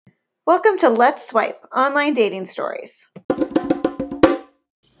Welcome to Let's Swipe, online dating stories. All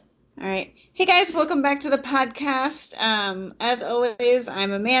right. Hey guys, welcome back to the podcast. As always,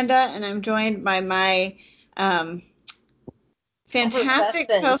 I'm Amanda, and I'm joined by my fantastic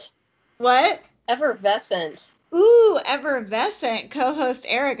What? Effervescent. Ooh, effervescent co-host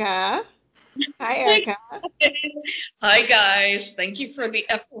Erica. Hi, Erica. Hi, guys. Thank you for the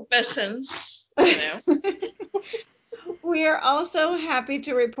effervescence. We are also happy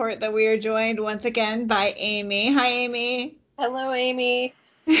to report that we are joined once again by Amy. Hi, Amy. Hello, Amy.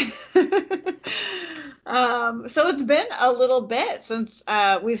 So it's been a little bit since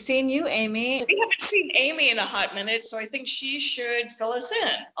we've seen you, Amy. We haven't seen Amy in a hot minute, so I think she should fill us in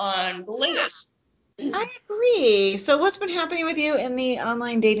on the latest. I agree. So what's been happening with you in the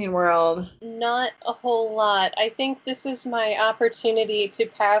online dating world? Not a whole lot. I think this is my opportunity to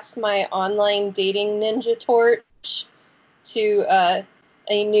pass my online dating ninja torch to a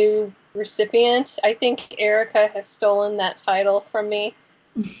new recipient. I think Erica has stolen that title from me.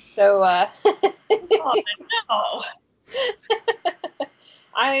 So, Oh, no.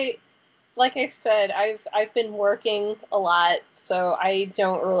 Like I said, I've been working a lot, so I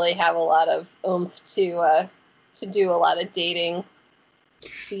don't really have a lot of oomph to do a lot of dating.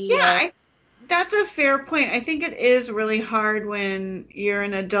 That's a fair point. I think it is really hard when you're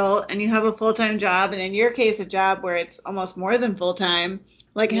an adult and you have a full-time job, and in your case, a job where it's almost more than full-time,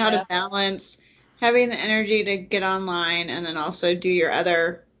 like how to balance having the energy to get online and then also do your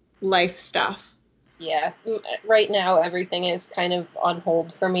other life stuff. Yeah, right now everything is kind of on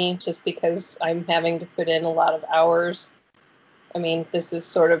hold for me just because I'm having to put in a lot of hours. I mean, this is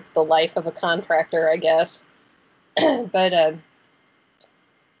sort of the life of a contractor, I guess. But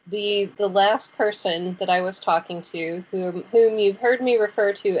the last person that I was talking to, whom you've heard me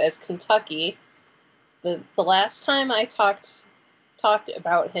refer to as Kentucky, the last time I talked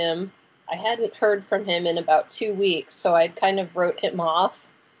about him, I hadn't heard from him in about 2 weeks, so I kind of wrote him off,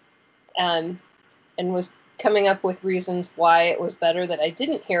 and was coming up with reasons why it was better that I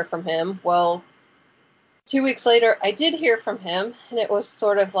didn't hear from him. Well, 2 weeks later, I did hear from him, and it was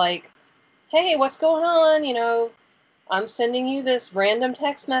sort of like, hey, what's going on? You know, I'm sending you this random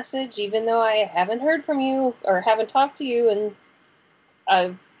text message, even though I haven't heard from you or haven't talked to you in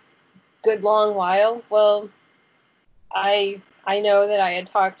a good long while. Well, I know that I had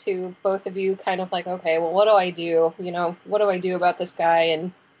talked to both of you kind of like, okay, well, what do I do? You know, what do I do about this guy?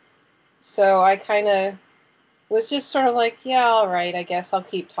 And so I kind of was just sort of like, yeah, all right, I guess I'll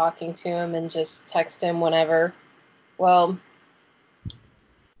keep talking to him and just text him whenever. Well,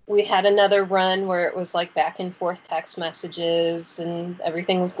 we had another run where it was like back and forth text messages and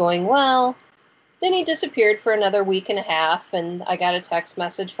everything was going well. Then he disappeared for another week and a half, and I got a text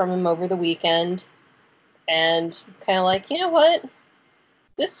message from him over the weekend. And kind of like, you know what?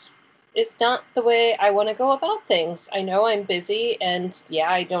 This is not the way I want to go about things. I know I'm busy, and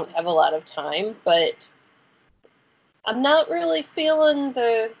yeah, I don't have a lot of time, but I'm not really feeling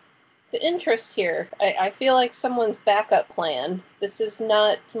the interest here. I feel like someone's backup plan. This is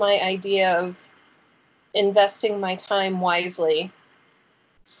not my idea of investing my time wisely.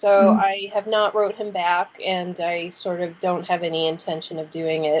 So I have not wrote him back, and I sort of don't have any intention of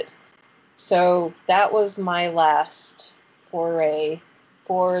doing it. So that was my last foray.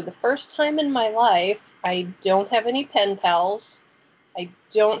 For the first time in my life, I don't have any pen pals. I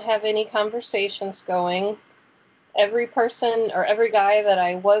don't have any conversations going. Every person or every guy that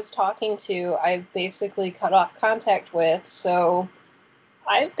I was talking to, I've basically cut off contact with. So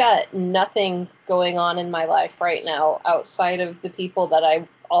I've got nothing going on in my life right now outside of the people that I've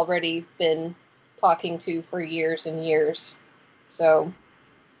already been talking to for years and years. So.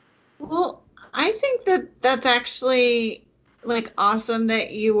 Well, I think that that's actually like awesome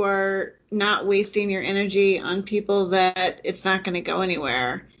that you are not wasting your energy on people that it's not going to go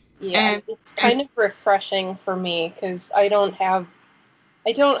anywhere. Yeah, and it's kind of refreshing for me because I don't have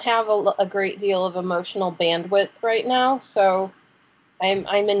a great deal of emotional bandwidth right now, so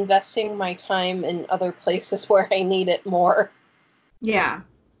I'm investing my time in other places where I need it more. Yeah.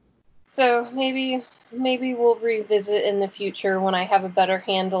 So maybe we'll revisit in the future when I have a better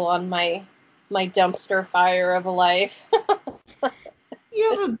handle on my dumpster fire of a life. You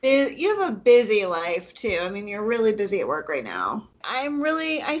have a busy life too. I mean, you're really busy at work right now. I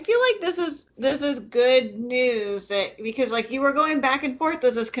feel like this is good news because like you were going back and forth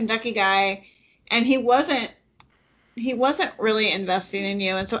with this Kentucky guy, and he wasn't really investing in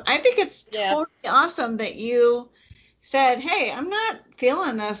you, and so I think it's totally awesome that you said, hey, I'm not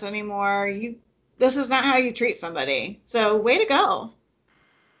feeling this anymore. This is not how you treat somebody. So way to go.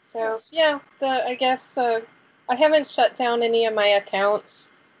 So yeah, I guess I haven't shut down any of my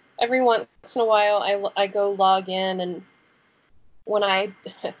accounts. every once in a while I go log in, and when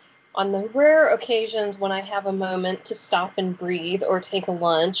on the rare occasions when I have a moment to stop and breathe or take a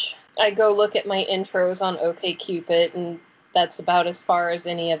lunch, I go look at my intros on OkCupid, and that's about as far as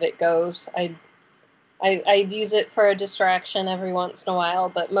any of it goes. I use it for a distraction every once in a while,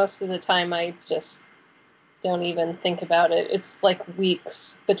 but most of the time I just don't even think about it. It's like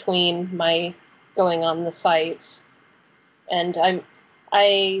weeks between my going on the sites. And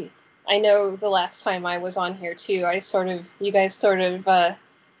I know the last time I was on here too, you guys sort of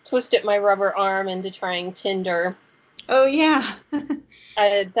twisted my rubber arm into trying Tinder. Oh yeah.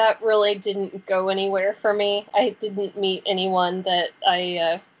 That really didn't go anywhere for me. I didn't meet anyone that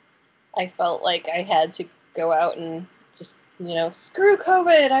I felt like I had to go out and just, screw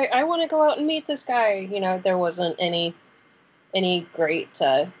COVID. I want to go out and meet this guy. There wasn't any great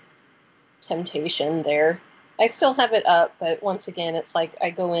temptation there. I still have it up, but once again, it's like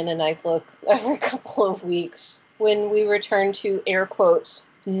I go in and I look every couple of weeks. When we return to air quotes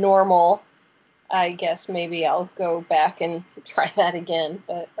normal, I guess maybe I'll go back and try that again.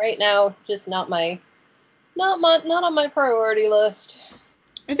 But right now, just not on my priority list.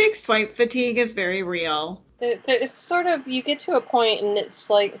 I think swipe fatigue is very real. It's sort of, you get to a point and it's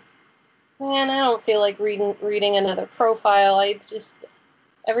like, man, I don't feel like reading another profile.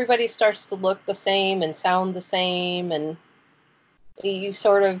 Everybody starts to look the same and sound the same, and you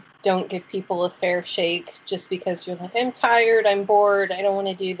sort of don't give people a fair shake just because you're like, I'm tired, I'm bored, I don't want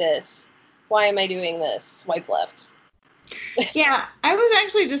to do this. Why am I doing this? Swipe left. Yeah, I was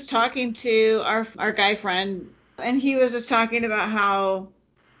actually just talking to our guy friend, and he was just talking about how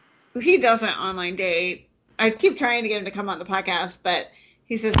he doesn't online date. I keep trying to get him to come on the podcast, but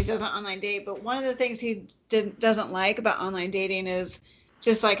he says he doesn't online date. But one of the things he doesn't like about online dating is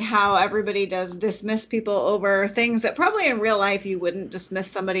just like how everybody does dismiss people over things that probably in real life you wouldn't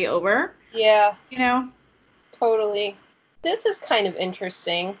dismiss somebody over. Yeah. Totally. This is kind of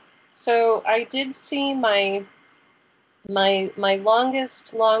interesting. So I did see my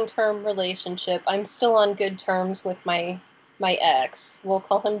longest long-term relationship. I'm still on good terms with my ex. We'll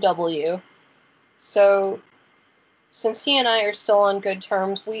call him W. So since he and I are still on good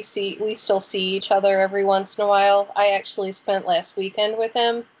terms, we still see each other every once in a while. I actually spent last weekend with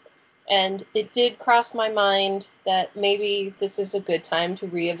him, and it did cross my mind that maybe this is a good time to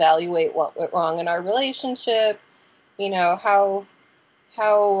reevaluate what went wrong in our relationship. How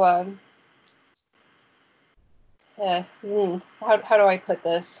do I put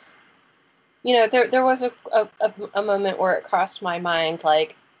this? There was a moment where it crossed my mind,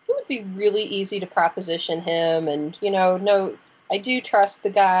 like, it would be really easy to proposition him, and, no, I do trust the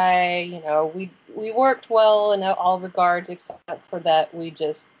guy, we worked well in all regards, except for that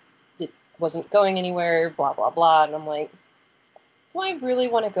it wasn't going anywhere, blah, blah, blah, and I'm like, do I really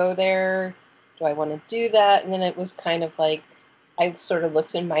want to go there? Do I want to do that? And then it was kind of like, I sort of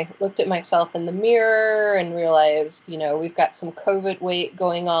looked at myself in the mirror and realized, we've got some COVID weight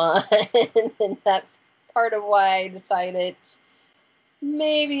going on, and that's part of why I decided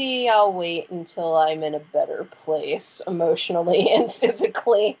maybe I'll wait until I'm in a better place emotionally and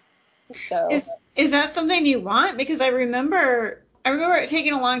physically. So is that something you want? Because I remember it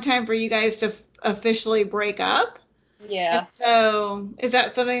taking a long time for you guys to officially break up. Yeah. And so is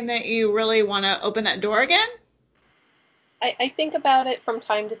that something that you really want to open that door again? I think about it from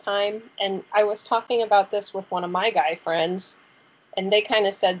time to time, and I was talking about this with one of my guy friends, and they kind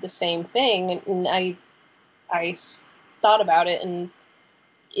of said the same thing, and I thought about it, and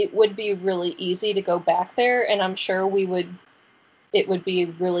it would be really easy to go back there, and I'm sure it would be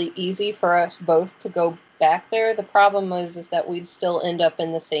really easy for us both to go back there. The problem is that we'd still end up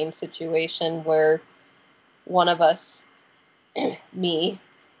in the same situation where one of us, me,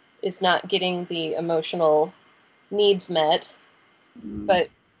 is not getting the emotional needs met, but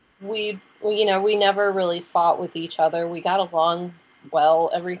we never really fought with each other. We got along well.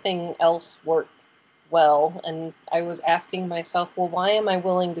 Everything else worked well, and I was asking myself, well, why am I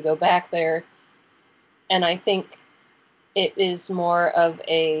willing to go back there? And I think it is more of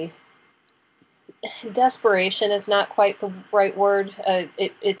a desperation is not quite the right word.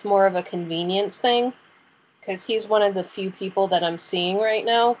 It's more of a convenience thing, because he's one of the few people that I'm seeing right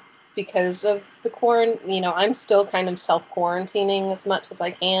now because of the quarantine. I'm still kind of self-quarantining as much as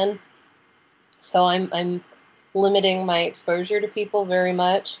I can. So I'm limiting my exposure to people very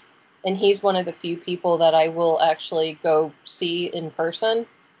much. And he's one of the few people that I will actually go see in person.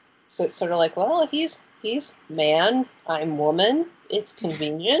 So it's sort of like, well, he's man, I'm woman. It's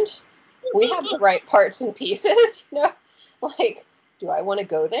convenient. We have the right parts and pieces, Like, do I want to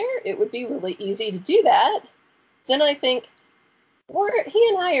go there? It would be really easy to do that. Then I think, he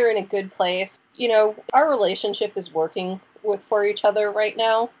and I are in a good place. You know, our relationship is working for each other right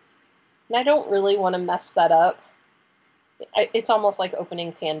now, and I don't really want to mess that up. It's almost like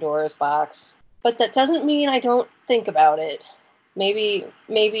opening Pandora's box, but that doesn't mean I don't think about it. Maybe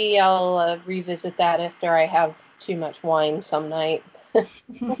I'll revisit that after I have too much wine some night.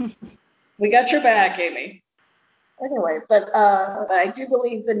 We got your back, Amy. Anyway, but I do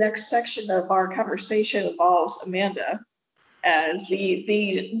believe the next section of our conversation involves Amanda as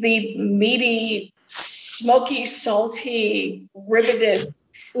the meaty, smoky, salty, riveted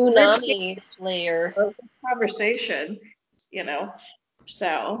Unami layer of the conversation, you know.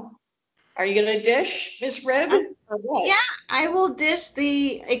 So, are you gonna dish, Miss Rib? Or what? Yeah, I will dish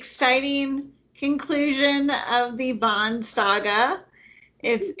the exciting conclusion of the Bond saga.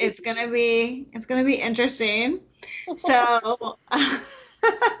 It's gonna be interesting. So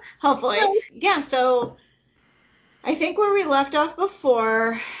hopefully, yeah. So I think where we left off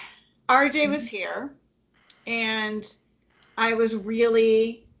before, RJ was here, and I was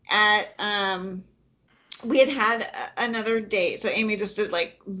really at we had another date. So Amy just did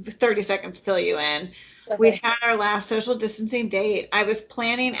like 30 seconds to fill you in. Okay. We'd had our last social distancing date. I was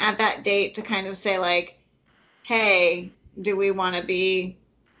planning at that date to kind of say like, hey, do we want to be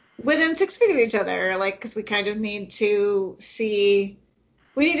within 6 feet of each other? Like, because we kind of need to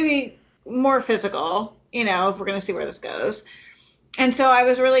be more physical, you know, if we're going to see where this goes. And so I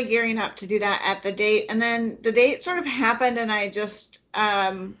was really gearing up to do that at the date. And then the date sort of happened, and I just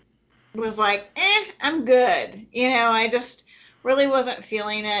was like, I'm good. You know, I just really wasn't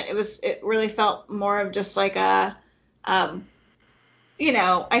feeling it. It really felt more of just like a, you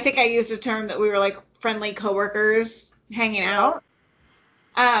know, I think I used a term that we were like friendly coworkers hanging out.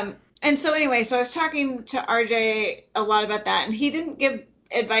 And so anyway, so I was talking to RJ a lot about that, and he didn't give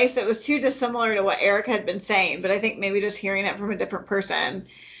advice that was too dissimilar to what Eric had been saying, but I think maybe just hearing it from a different person.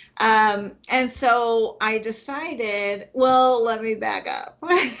 And so I decided, well, let me back up.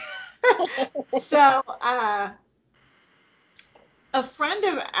 So a friend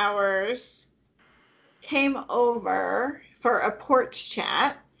of ours came over for a porch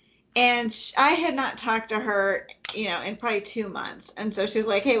chat, and I had not talked to her, you know, in probably 2 months. And so she's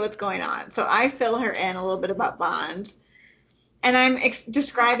like, hey, what's going on? So I fill her in a little bit about Bond, and I'm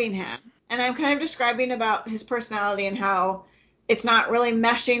describing him, and I'm kind of describing about his personality and how it's not really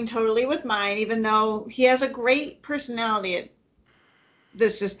meshing totally with mine, even though he has a great personality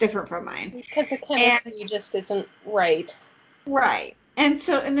that's just different from mine. Because the chemistry just isn't right. Right. And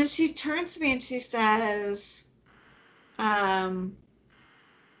then she turns to me and she says,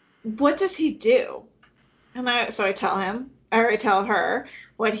 what does he do? And so I tell her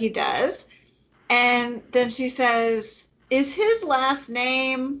what he does. And then she says, is his last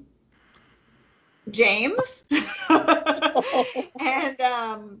name James? And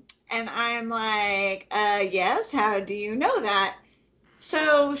I'm like, yes, how do you know that?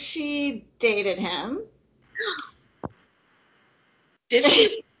 So she dated him. Did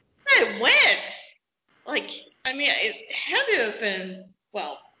she? When? Like, I mean, it had to have been,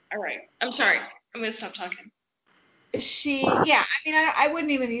 well, all right. I'm sorry. I'm going to stop talking. I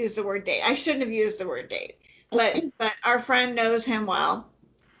wouldn't even use the word date. I shouldn't have used the word date. But our friend knows him well.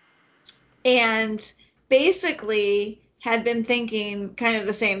 And basically had been thinking kind of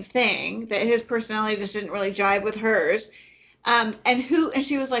the same thing, that his personality just didn't really jive with hers. And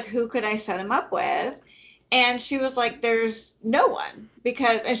she was like, who could I set him up with? And she was like, there's no one,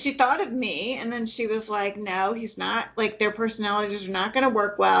 and she thought of me, and then she was like, no, he's not, like, their personalities are not going to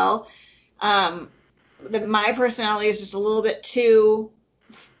work well. My personality is just a little bit too,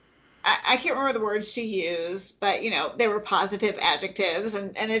 I can't remember the words she used, but, you know, they were positive adjectives,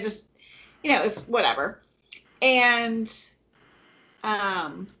 and it just, you know, it's whatever. And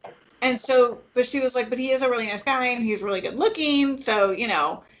so, but she was like, but he is a really nice guy, and he's really good looking, so, you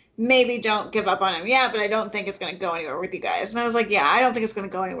know, maybe don't give up on him yet, but I don't think it's going to go anywhere with you guys. And I was like, yeah, I don't think it's going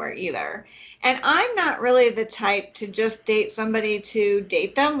to go anywhere either. And I'm not really the type to just date somebody to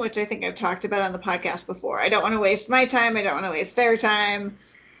date them, which I think I've talked about on the podcast before. I don't want to waste my time. I don't want to waste their time.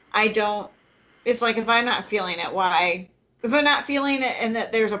 It's like, if I'm not feeling it, why? If I'm not feeling it and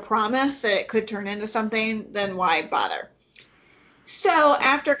that there's a promise that it could turn into something, then why bother? So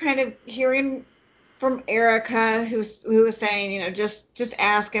after kind of hearing from Erica, who was saying, you know, just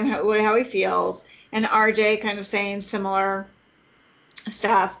ask him how he feels, and RJ kind of saying similar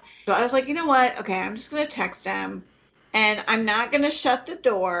stuff. So I was like, you know what? Okay, I'm just going to text him, and I'm not going to shut the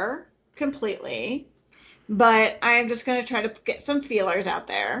door completely, but I'm just going to try to get some feelers out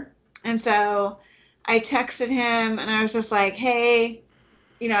there. And so I texted him, and I was just like, hey,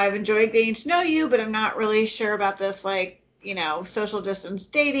 you know, I've enjoyed getting to know you, but I'm not really sure about this, like, social distance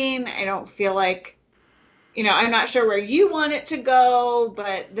dating. I don't feel like, I'm not sure where you want it to go,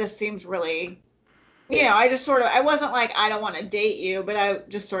 but this seems really, I wasn't like, I don't want to date you, but I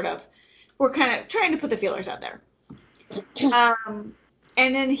just sort of, we're kind of trying to put the feelers out there.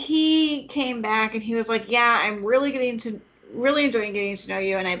 And then he came back and he was like, yeah, I'm really enjoying getting to know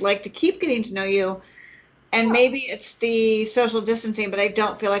you, and I'd like to keep getting to know you. And maybe it's the social distancing, but I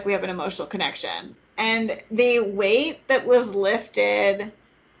don't feel like we have an emotional connection. And the weight that was lifted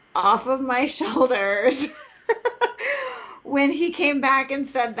off of my shoulders when he came back and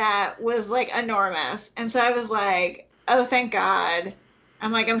said that was like enormous. And so I was like, oh, thank God.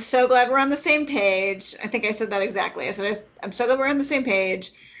 I'm like, I'm so glad we're on the same page. I think I said that exactly. I said, I'm so glad we're on the same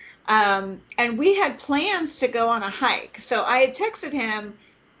page. And we had plans to go on a hike. So I had texted him.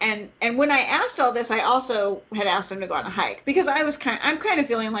 And when I asked all this, I also had asked him to go on a hike because I'm kind of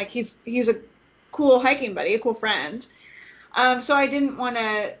feeling like he's a cool hiking buddy, a cool friend. So I didn't want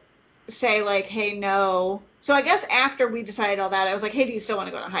to say like, hey, no. So I guess after we decided all that, I was like, hey, do you still want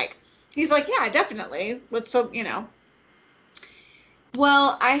to go on a hike? He's like, yeah, definitely.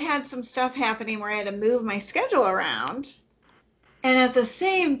 Well, I had some stuff happening where I had to move my schedule around. And at the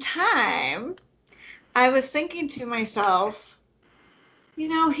same time, I was thinking to myself,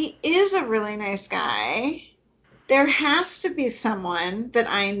 he is a really nice guy. There has to be someone that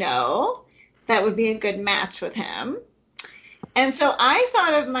I know that would be a good match with him. And so I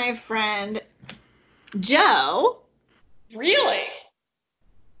thought of my friend Joe. Really?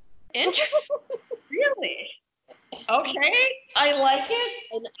 Really? Okay, I like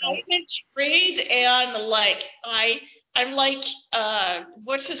it. I'm intrigued, and like I'm like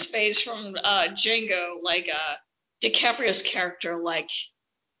what's his face from Django, like DiCaprio's character, like,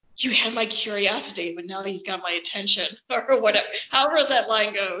 you had my curiosity, but now you've got my attention, or whatever. However that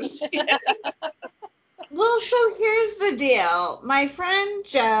line goes. Well, so here's the deal. My friend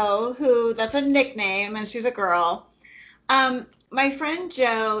Jo, that's a nickname, and she's a girl. My friend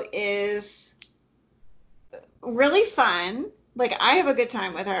Jo is really fun. Like, I have a good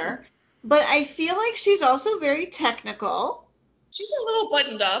time with her. But I feel like she's also very technical. She's a little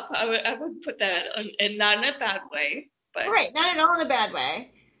buttoned up. I would put that, and not in a bad way. But right, not at all in a bad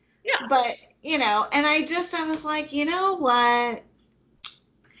way. Yeah. But, and I was like, you know what?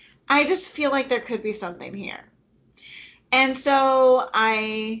 I just feel like there could be something here. And so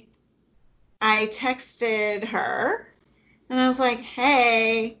I texted her, and I was like,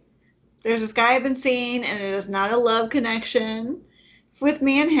 hey, there's this guy I've been seeing, and it is not a love connection with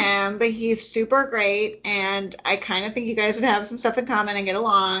me and him, but he's super great, and I kind of think you guys would have some stuff in common and get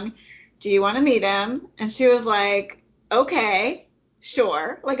along. Do you want to meet him? And she was like, okay,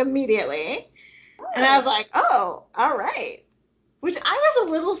 sure, like immediately. And I was like, oh, all right. Which I was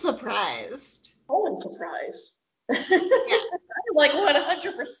a little surprised. Totally surprised. Yeah. Like 100%.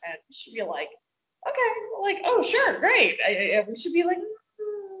 You should be like, okay, like, oh, sure, great. We should be like,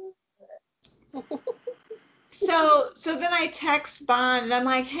 So then I text Bond, and I'm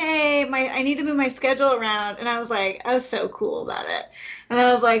like, hey, I need to move my schedule around. And I was so cool about it. And then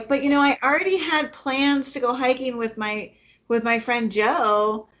I was like, but I already had plans to go hiking with my friend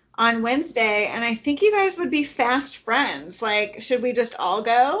Joe on Wednesday, and I think you guys would be fast friends. Like, should we just all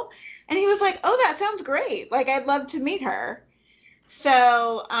go? And he was like, oh, that sounds great. Like, I'd love to meet her.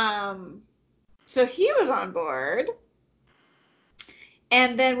 So he was on board.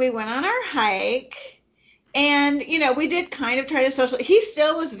 And then we went on our hike. And, we did kind of try to social. He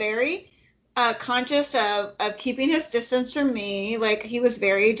still was very conscious of keeping his distance from me. Like, he was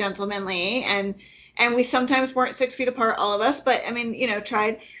very gentlemanly. And we sometimes weren't 6 feet apart, all of us. But,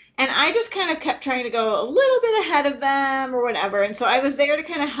 tried. And I just kind of kept trying to go a little bit ahead of them or whatever. And so I was there to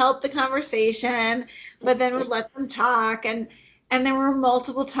kind of help the conversation, but then would let them talk. And there were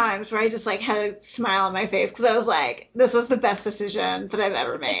multiple times where I just, like, had a smile on my face because I was like, this was the best decision that I've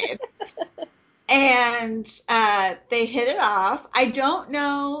ever made. And they hit it off. I don't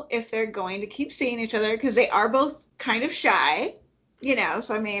know if they're going to keep seeing each other because they are both kind of shy,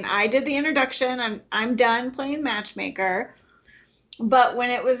 So, I did the introduction. I'm done playing matchmaker. But when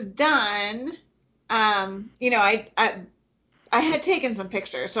it was done, I had taken some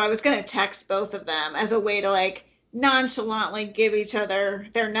pictures. So I was going to text both of them as a way to, like, nonchalantly give each other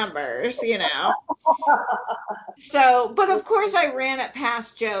their numbers, So, but of course I ran it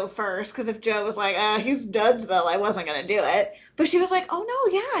past Joe first, because if Joe was like, he's Dudsville, I wasn't going to do it. But she was like, oh,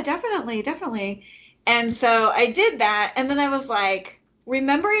 no, yeah, definitely. And so I did that. And then I was like,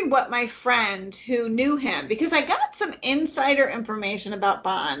 remembering what my friend who knew him, because I got some insider information about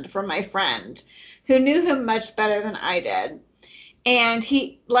Bond from my friend who knew him much better than I did. And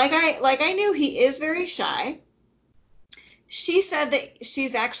he, like I knew, he is very shy. she said that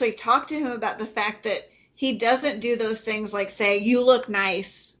she's actually talked to him about the fact that he doesn't do those things like say, you look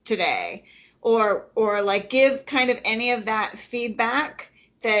nice today, or like give kind of any of that feedback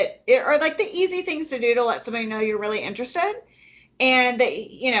or like the easy things to do to let somebody know you're really interested. And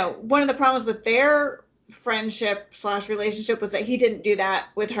one of the problems with their friendship / relationship was that he didn't do that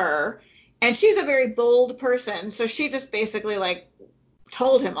with her. And she's a very bold person. So she just basically like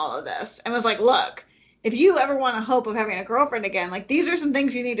told him all of this and was like, look, if you ever want a hope of having a girlfriend again, like these are some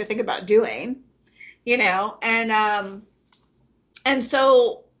things you need to think about doing, and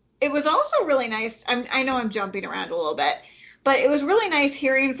so it was also really nice. I know I'm jumping around a little bit, but it was really nice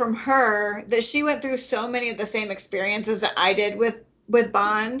hearing from her that she went through so many of the same experiences that I did with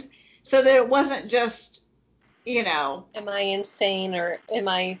Bond, so that it wasn't just, am I insane or am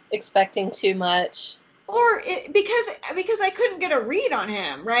I expecting too much? Or because I couldn't get a read on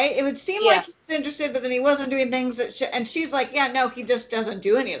him, right? It would seem like he was interested, but then he wasn't doing things and she's like, yeah, no, he just doesn't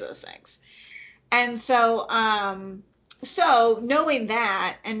do any of those things. And so, knowing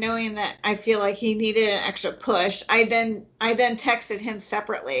that and knowing that I feel like he needed an extra push, I then texted him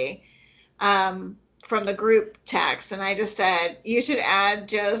separately from the group text, and I just said, you should add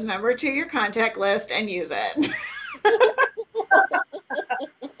Joe's number to your contact list and use it.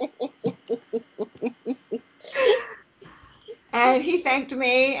 And he thanked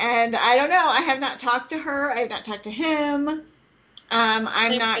me, and I don't know. I have not talked to her. I have not talked to him.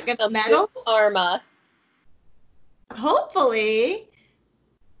 I'm not going to meddle. Karma. Hopefully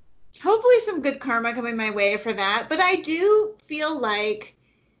some good karma coming my way for that. But I do feel like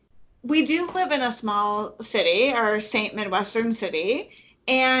we do live in a small city, our St. Midwestern city,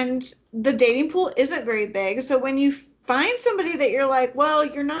 and the dating pool isn't very big. So when you find somebody that you're like, well,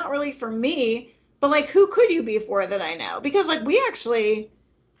 you're not really for me, but like, who could you be for that I know? Because like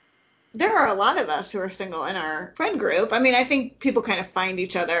there are a lot of us who are single in our friend group. I mean, I think people kind of find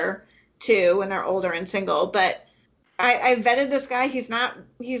each other too when they're older and single, but I vetted this guy. He's not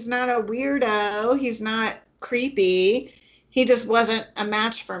a weirdo. He's not creepy. He just wasn't a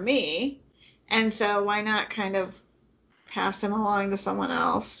match for me. And so why not kind of pass him along to someone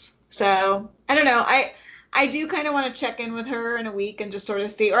else? So I don't know. I do kind of want to check in with her in a week and just sort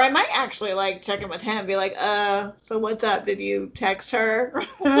of see, or I might actually like check in with him and be like, so what's up? Did you text her?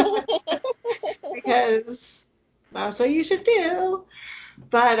 Because that's what you should do.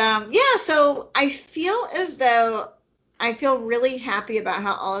 But so I feel really happy about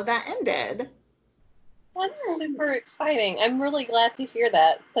how all of that ended. That's super exciting. I'm really glad to hear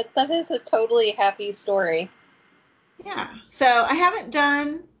that. That is a totally happy story. Yeah. So I haven't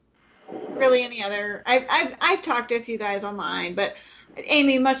done really any other. I've talked to a few guys online, but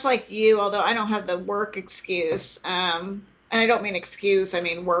Amy, much like you, although I don't have the work excuse, and I don't mean excuse, I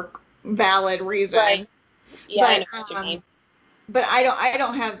mean work valid reason. Right. Yeah, but, I know what you mean. But I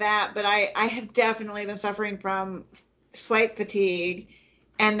don't have that, but I have definitely been suffering from swipe fatigue.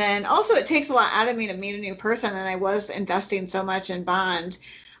 And then also it takes a lot out of me to meet a new person, and I was investing so much in Bond.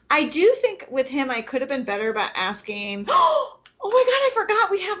 I do think with him I could have been better about asking, oh my God, I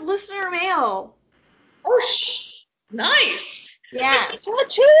forgot we have listener mail. Oh, nice. Yeah.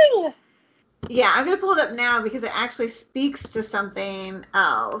 Cha-ching! Yeah, I'm going to pull it up now because it actually speaks to something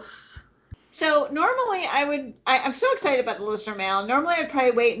else. So normally I'm so excited about the listener mail. Normally I'd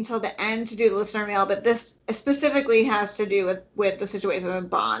probably wait until the end to do the listener mail, but this specifically has to do with the situation with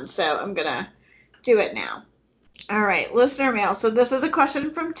Bond, so I'm going to do it now. All right, listener mail. So this is a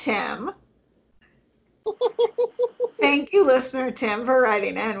question from Tim. Thank you, listener Tim, for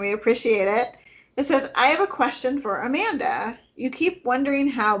writing in. We appreciate it. It says, I have a question for Amanda. You keep wondering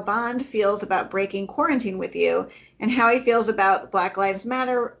how Bond feels about breaking quarantine with you and how he feels about Black Lives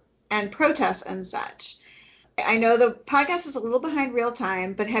Matter and protests and such. I know the podcast is a little behind real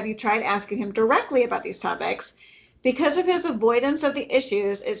time, but have you tried asking him directly about these topics? Because of his avoidance of the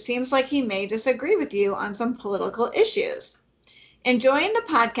issues, it seems like he may disagree with you on some political issues. Enjoying the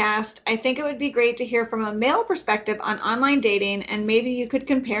podcast, I think it would be great to hear from a male perspective on online dating, and maybe you could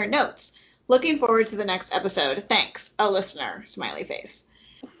compare notes. Looking forward to the next episode. Thanks, a listener, smiley face.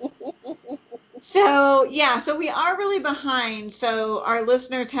 So we are really behind. So our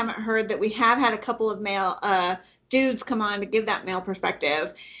listeners haven't heard that we have had a couple of male dudes come on to give that male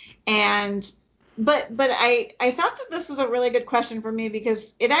perspective. But I thought that this was a really good question for me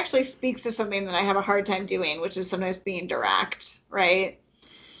because it actually speaks to something that I have a hard time doing, which is sometimes being direct, right?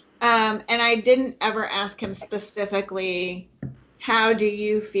 And I didn't ever ask him specifically, how do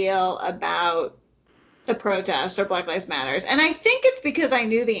you feel about the protests or Black Lives Matters? And I think it's because I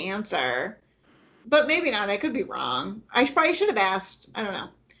knew the answer, but maybe not. I could be wrong. I probably should have asked. I don't know.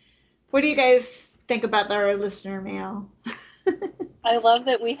 What do you guys think about our listener mail? I love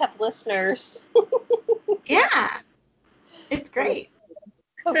that we have listeners. Yeah, it's great.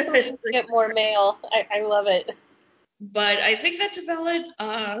 Hopefully we get more mail. I love it. But I think that's a valid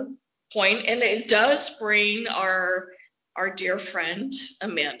point, and it does bring our dear friend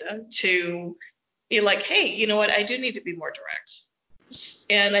Amanda to be like, hey, you know what? I do need to be more direct.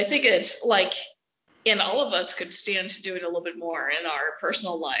 And I think it's like, and all of us could stand to do it a little bit more in our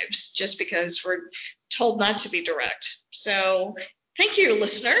personal lives just because we're told not to be direct. So thank you,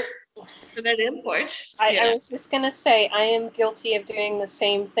 listener, for that input. I was just going to say, I am guilty of doing the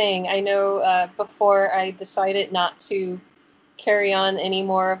same thing. I know before I decided not to carry on any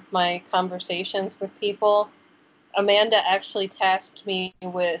more of my conversations with people, Amanda actually tasked me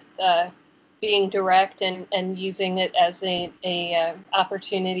with being direct and using it as a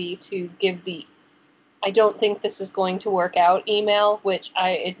opportunity to give the I don't think this is going to work out email, which I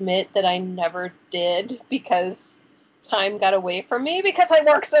admit that I never did because time got away from me because I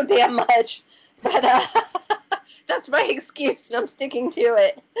work so damn much. But that's my excuse, and I'm sticking to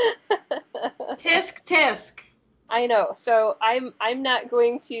it. Tisk. I know. So I'm not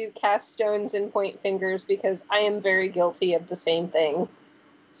going to cast stones and point fingers because I am very guilty of the same thing.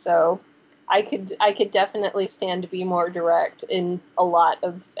 So I could definitely stand to be more direct in a lot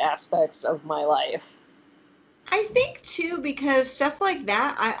of aspects of my life. I think, too, because stuff like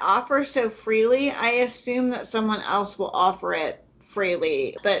that I offer so freely, I assume that someone else will offer it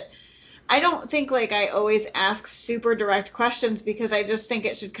freely. But I don't think, like, I always ask super direct questions because I just think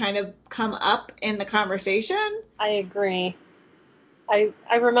it should kind of come up in the conversation. I agree. I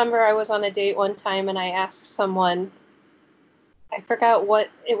remember I was on a date one time and I asked someone, I forgot what,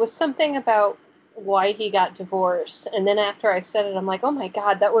 it was something about why he got divorced, and then after I said it, I'm like, oh my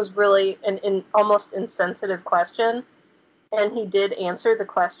god, that was really an almost insensitive question, and he did answer the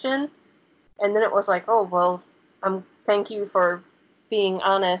question, and then it was like, oh well, thank you for being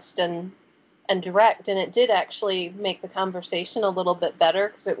honest and direct, and it did actually make the conversation a little bit better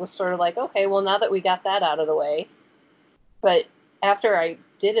because it was sort of like, okay, well now that we got that out of the way, but after I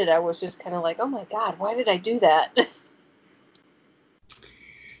did it, I was just kind of like, oh my god, why did I do that?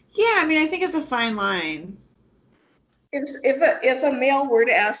 Yeah, I mean, I think it's a fine line. If a male were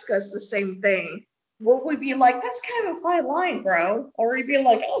to ask us the same thing, would we be like, that's kind of a fine line, bro? Or we'd be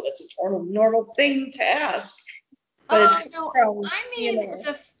like, oh, that's a total normal thing to ask. But no, I mean, it's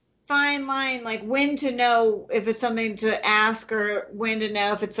a fine line, like when to know if it's something to ask or when to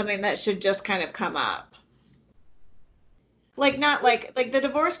know if it's something that should just kind of come up. Like, not like the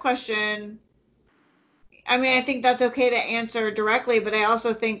divorce question. I mean, I think that's okay to answer directly, but I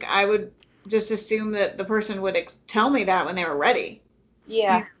also think I would just assume that the person would tell me that when they were ready.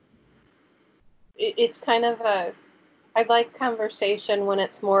 Yeah. It's kind of I like conversation when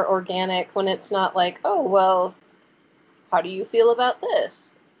it's more organic, when it's not like, oh, well, how do you feel about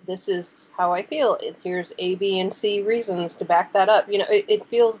this? This is how I feel. Here's A, B, and C reasons to back that up. You know, it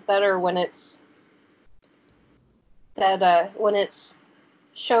feels better when it's when it's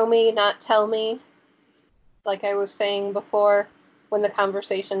show me, not tell me. Like I was saying before, when the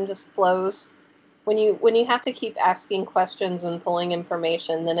conversation just flows. When you have to keep asking questions and pulling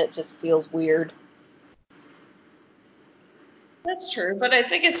information, then it just feels weird. That's true, but I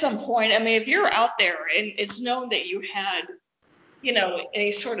think at some point, I mean, if you're out there and it's known that you had, you know,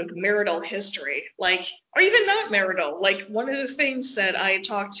 any sort of marital history, like, or even not marital, like one of the things that I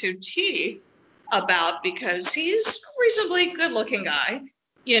talked to T about, because he's a reasonably good-looking guy,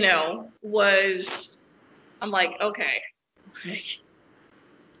 you know, was, I'm like, okay.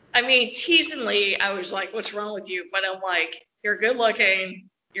 I mean, teasingly, I was like, what's wrong with you? But I'm like, you're good-looking,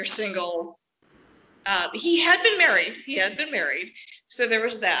 you're single. He had been married, so there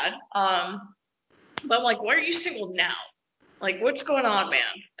was that. But I'm like, why are you single now? Like, what's going on, man?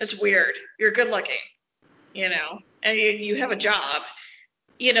 That's weird. You're good looking, you know, and you have a job,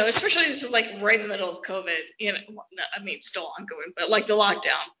 you know, especially this is like right in the middle of COVID, you know, I mean, still ongoing, but like the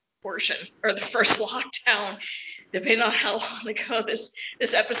lockdown portion or the first lockdown, depending on how long ago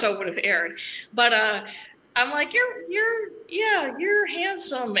this episode would have aired. But I'm like, you're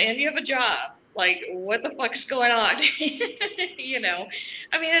handsome and you have a job. Like, what the fuck's going on? You know,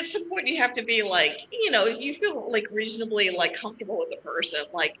 I mean, at some point you have to be like, you know, you feel like reasonably like comfortable with the person.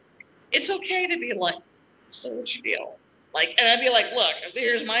 Like, it's okay to be like, so what's your deal? Like, and I'd be like, look,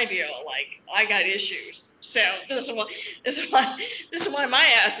 here's my deal. Like, I got issues. So this is why my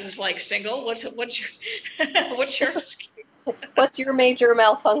ass is like single. What's your excuse? What's your major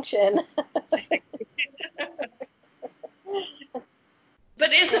malfunction?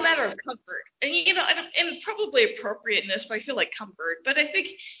 But it's a matter of comfort, and you know, and probably appropriateness, but I feel like comfort. But I think,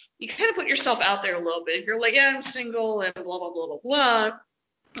 you kind of put yourself out there a little bit. If you're like, yeah, I'm single and blah, blah, blah, blah,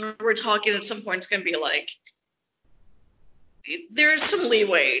 blah. We're talking at some point, it's going to be like, there's some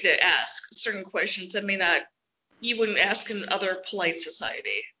leeway to ask certain questions that you wouldn't ask in other polite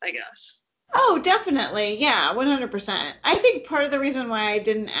society, I guess. Oh, definitely. Yeah, 100%. I think part of the reason why I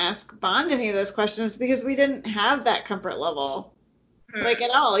didn't ask Bond any of those questions is because we didn't have that comfort level, like, at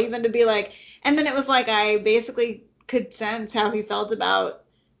all, even to be like, and then it was like I basically could sense how he felt about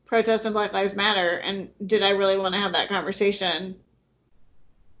protests and Black Lives Matter, and did I really want to have that conversation?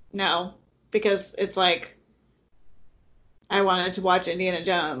 No, because it's like I wanted to watch Indiana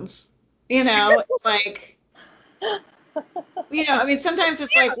Jones. It's like, I mean, sometimes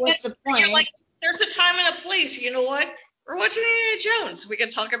it's like, what's the point? Like, there's a time and a place. You know what? We're watching Indiana Jones. We can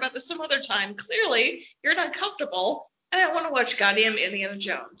talk about this some other time. Clearly, you're not comfortable, and I want to watch goddamn Indiana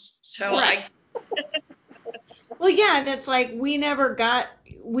Jones. So right. Well, yeah, and it's like we never got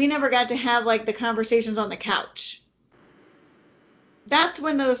to have like the conversations on the couch. That's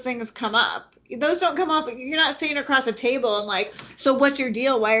when those things come up. Those don't come up. You're not sitting across a table and like, so what's your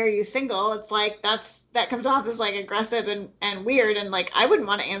deal? Why are you single? It's like that comes off as like aggressive and weird, and like I wouldn't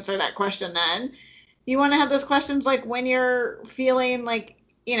want to answer that question then. You want to have those questions like when you're feeling like,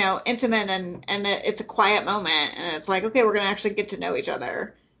 intimate and that it's a quiet moment and it's like, okay, we're going to actually get to know each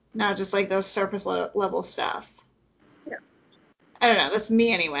other. Not just like those surface level stuff. Yeah. I don't know. That's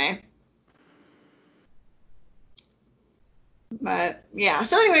me anyway. But yeah.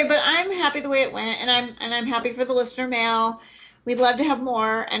 So anyway, but I'm happy the way it went, and I'm happy for the listener mail. We'd love to have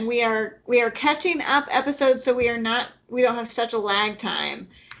more, and we are catching up episodes, so we don't have such a lag time.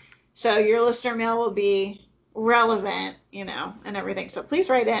 So your listener mail will be relevant, and everything. So please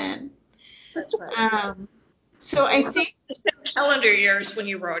write in. That's right. So I think it's calendar years when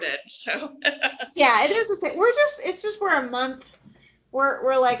you wrote it. So yeah, it is the same. We're a month.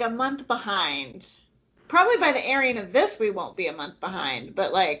 We're like a month behind. Probably by the airing of this, we won't be a month behind,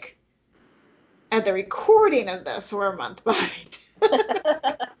 but like at the recording of this, we're a month behind.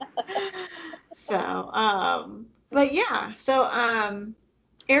 So, but yeah. So,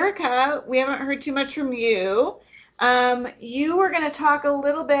 Erica, we haven't heard too much from you. You were going to talk a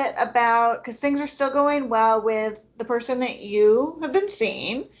little bit about, because things are still going well with the person that you have been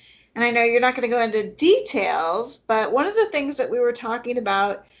seeing, and I know you're not going to go into details, but one of the things that we were talking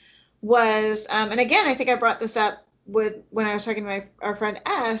about was, and again, I think I brought this up when I was talking to our friend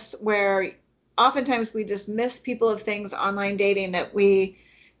S, where oftentimes we dismiss people of things online dating that we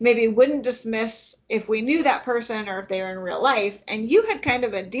maybe wouldn't dismiss if we knew that person or if they were in real life. And you had kind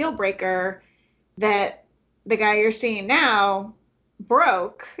of a deal breaker that the guy you're seeing now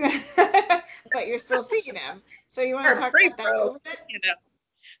broke, but you're still seeing him. So you want to talk about that a little bit?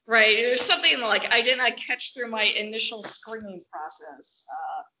 Right. There's something like I did not catch through my initial screening process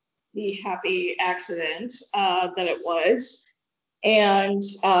the happy accident that it was. And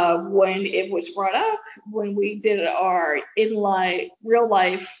when it was brought up, when we did our real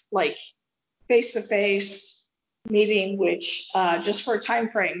life, like face-to-face meeting, which just for a time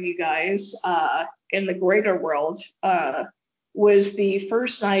frame, you guys, in the greater world, was the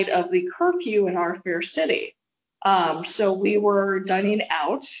first night of the curfew in our fair city. So we were dining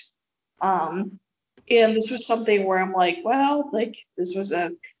out. And this was something where I'm like, well, like this was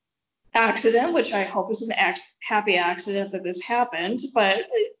a accident, which I hope is an happy accident that this happened, but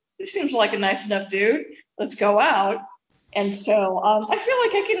it seems like a nice enough dude. Let's go out. And so I feel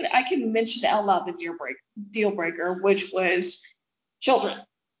like I can mention out loud the deal breaker, which was children.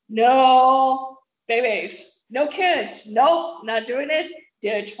 No babies, no kids. Nope, not doing it.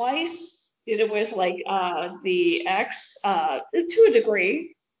 Did it twice. Did it with like the ex to a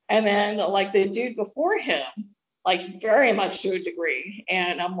degree, and then like the dude before him, like very much to a degree.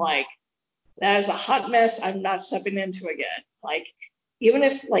 And I'm like, that is a hot mess I'm not stepping into again. Like, even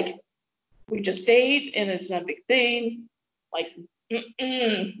if like we just date and it's not a big thing, like,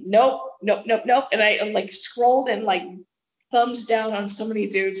 nope. And I like scrolled and like thumbs down on so many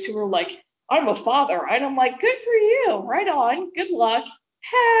dudes who were like, I'm a father. And I'm like, good for you. Right on. Good luck.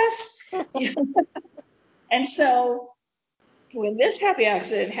 Pass. And so when this happy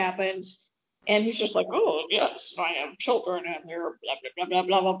accident happened, and he's just like, oh, yes, I have children, and they're blah, blah, blah,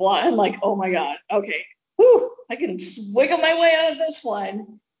 blah, blah, blah. I'm like, oh, my God. Okay. Whew, I can wiggle my way out of this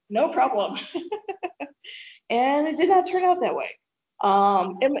one. No problem. And it did not turn out that way.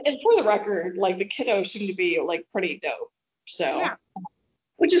 And for the record, like, the kiddos seem to be, like, pretty dope. So, yeah.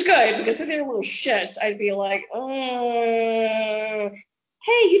 Which is good, because if they're little shits, I'd be like,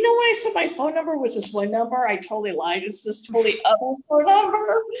 hey, you know when I said my phone number was this one number? I totally lied. It's this totally other phone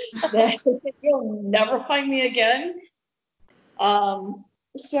number that you'll never find me again.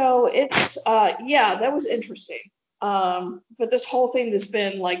 So it's yeah, that was interesting. But this whole thing has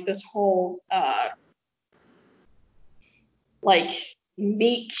been like this whole like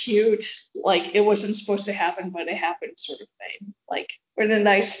meet cute, like it wasn't supposed to happen, but it happened sort of thing. Like in a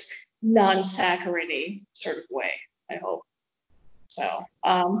nice non-saccharine sort of way, I hope. So,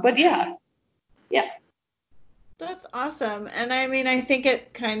 but yeah, yeah, That's awesome. And I mean, I think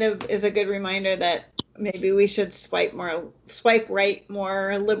it kind of is a good reminder that maybe we should swipe right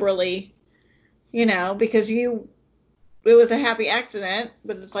more liberally, because it was a happy accident,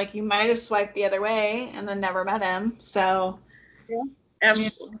 but it's like you might have swiped the other way and then never met him. So, yeah, yeah.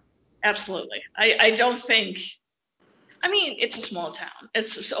 absolutely, absolutely. I don't think. I mean, it's a small town.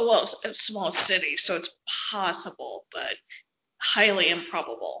 Well, it's a small city, so it's possible, but highly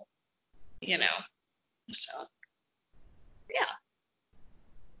improbable, you know. So, yeah.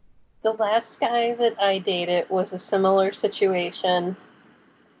 The last guy that I dated was a similar situation.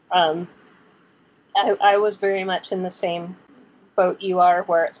 Um, I was very much in the same boat you are,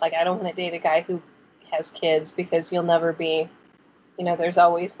 where it's like I don't want to date a guy who has kids because you'll never be, there's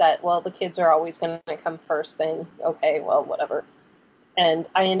always that, well, the kids are always going to come first thing. Okay, well, whatever. And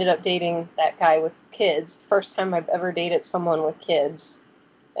I ended up dating that guy with kids. The first time I've ever dated someone with kids.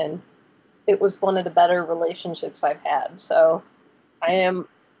 And it was one of the better relationships I've had. So I am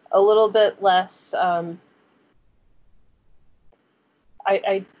a little bit less.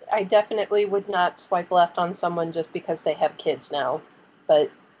 I definitely would not swipe left on someone just because they have kids now.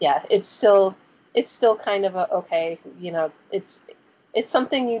 But yeah, it's still kind of a okay. It's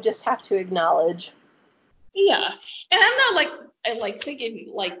something you just have to acknowledge. Yeah. And I'm not like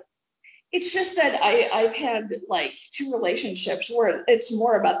thinking like it's just that I've had like two relationships where it's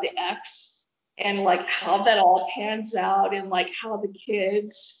more about the ex and like how that all pans out and like how the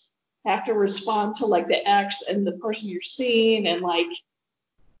kids have to respond to like the ex and the person you're seeing and like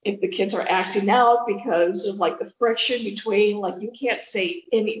if the kids are acting out because of like the friction between like you can't say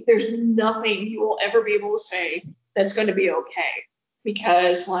there's nothing you will ever be able to say that's going to be okay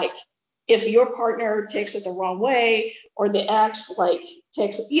because like if your partner takes it the wrong way or the ex like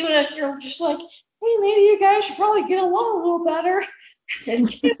takes it, even if you're just like hey maybe you guys should probably get along a little better and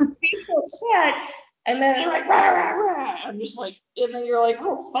kids be so upset and then they're like rah, rah, rah. I'm just like and then you're like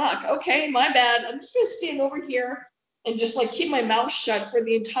oh fuck okay my bad I'm just gonna stand over here and just like keep my mouth shut for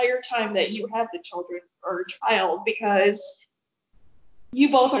the entire time that you have the children or child because you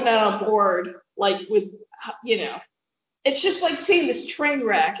both are not on board like with it's just like seeing this train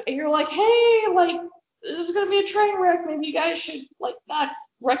wreck and you're like hey like this is going to be a train wreck maybe you guys should like not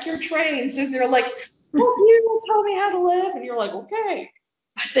wreck your trains and they're like well you will tell me how to live and you're like okay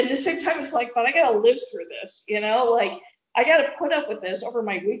but then at the same time it's like but I gotta live through this like I gotta put up with this over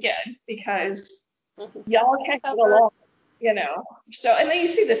my weekend because y'all can't get along, So, and then you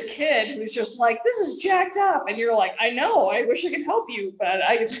see this kid who's just like, this is jacked up. And you're like, I know, I wish I could help you, but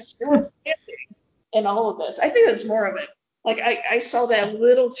I still standing in all of this. I think it's more of it. Like, I saw that a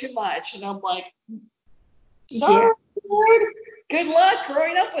little too much. And I'm like, sorry, Yeah. Lord. Good luck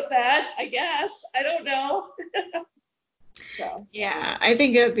growing up with that, I guess. I don't know. So. Yeah, I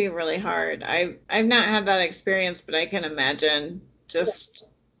think it would be really hard. I've not had that experience, but I can imagine just.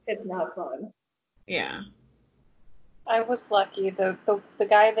 It's not fun. Yeah. I was lucky. The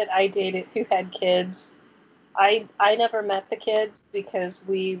guy that I dated who had kids, I never met the kids because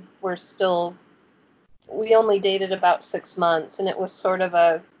we only dated about 6 months, and it was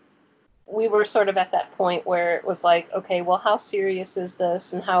we were sort of at that point where it was like, okay, well, how serious is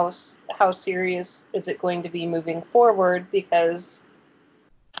this, and how serious is it going to be moving forward? Because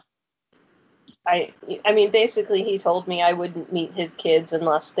I mean, basically, he told me I wouldn't meet his kids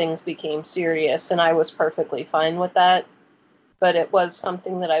unless things became serious, and I was perfectly fine with that. But it was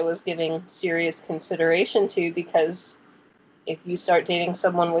something that I was giving serious consideration to because if you start dating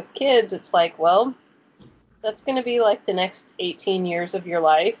someone with kids, it's like, well, that's going to be like the next 18 years of your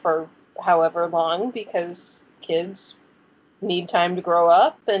life or however long because kids need time to grow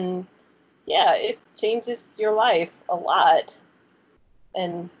up and yeah, it changes your life a lot.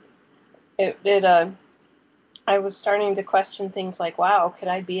 And I was starting to question things like, wow, could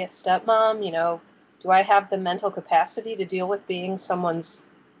I be a stepmom? Do I have the mental capacity to deal with being someone's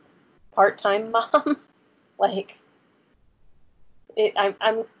part-time mom? I'm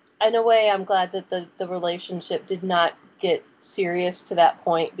in a way, I'm glad that the relationship did not get serious to that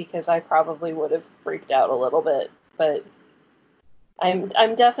point because I probably would have freaked out a little bit. But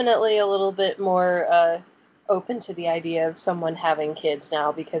I'm definitely a little bit more open to the idea of someone having kids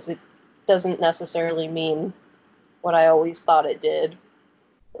now because it doesn't necessarily mean what I always thought it did.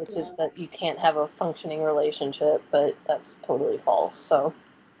 which is that you can't have a functioning relationship, but that's totally false. So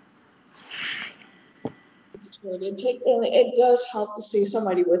It's true. And it does help to see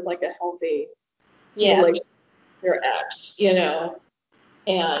somebody with like a healthy yeah, relationship with their ex,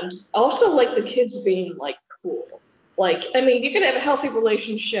 and also like the kids being like cool. Like, I mean, you can have a healthy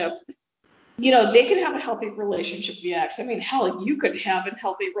relationship. They can have a healthy relationship with the ex. I mean, hell, you could have a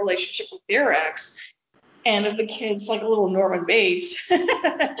healthy relationship with their ex. And if the kid's like a little Norman Bates,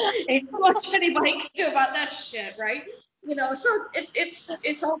 ain't much anybody can do about that shit, right? So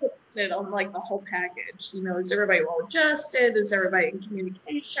it's all dependent on like the whole package. Is everybody well adjusted? Is everybody in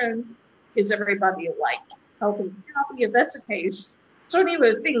communication? Is everybody like healthy and happy? If that's the case, so any of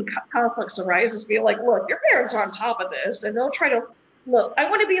the thing conflicts arises, be like, look, your parents are on top of this, and they'll try to look. I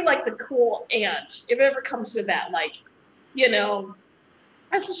want to be like the cool aunt if it ever comes to that, like, not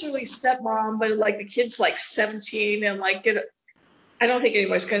necessarily stepmom, but like the kid's like 17 and like I don't think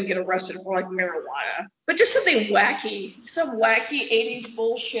anybody's gonna get arrested for like marijuana, but just something wacky, some wacky 80s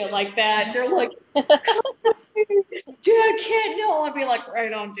bullshit like that. They're like, dude, I can't know. I'd be like,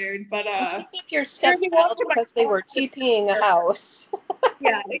 right on, dude. But keep your stepchild because they were TPing a house.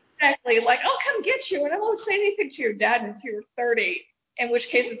 Yeah, exactly. Like, I'll come get you, and I won't say anything to your dad until you're 30. In which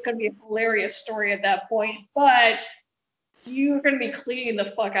case, it's gonna be a hilarious story at that point. But you're going to be cleaning the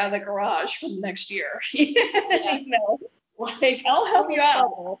fuck out of the garage for the next year. Yeah. Like, I'll help you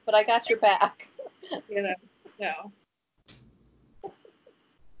out. But I got your back. So.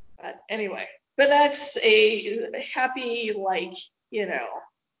 But anyway, that's a happy, like,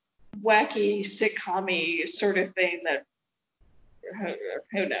 wacky, sitcom-y sort of thing that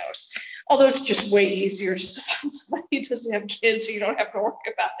who knows. Although it's just way easier just to find somebody who doesn't have kids so you don't have to worry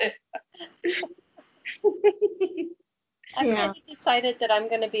about it. I've already decided that I'm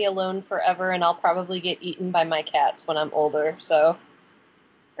going to be alone forever, and I'll probably get eaten by my cats when I'm older. So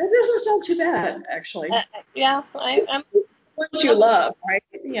it doesn't sound too bad, actually. Yeah, I'm. What you love, right?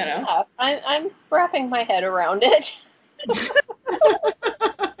 Yeah, I'm wrapping my head around it.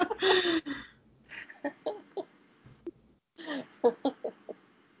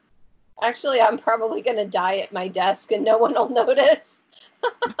 Actually, I'm probably going to die at my desk, and no one will notice.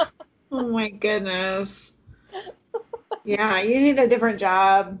 Oh my goodness. Yeah, you need a different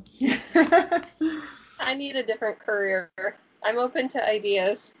job. I need a different career. I'm open to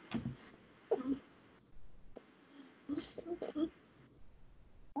ideas.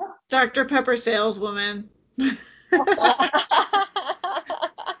 Dr. Pepper saleswoman.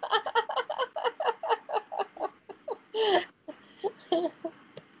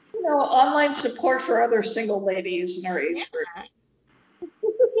 Online support for other single ladies in our age group.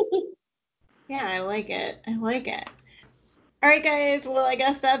 Yeah, I like it. All right, guys. Well, I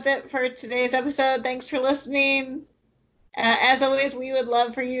guess that's it for today's episode. Thanks for listening. As always, we would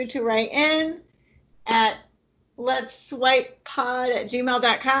love for you to write in at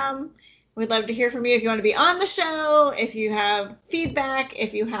letswipepod@gmail.com. We'd love to hear from you if you want to be on the show, if you have feedback,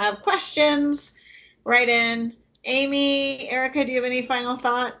 if you have questions, write in. Amy, Erica, do you have any final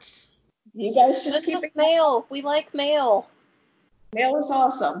thoughts? You guys just keep it mail. We like mail. Mail is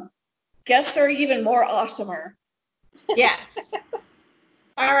awesome. Guests are even more awesomer. Yes.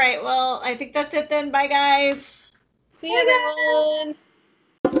 All right. Well, I think that's it then. Bye, guys. See you, everyone.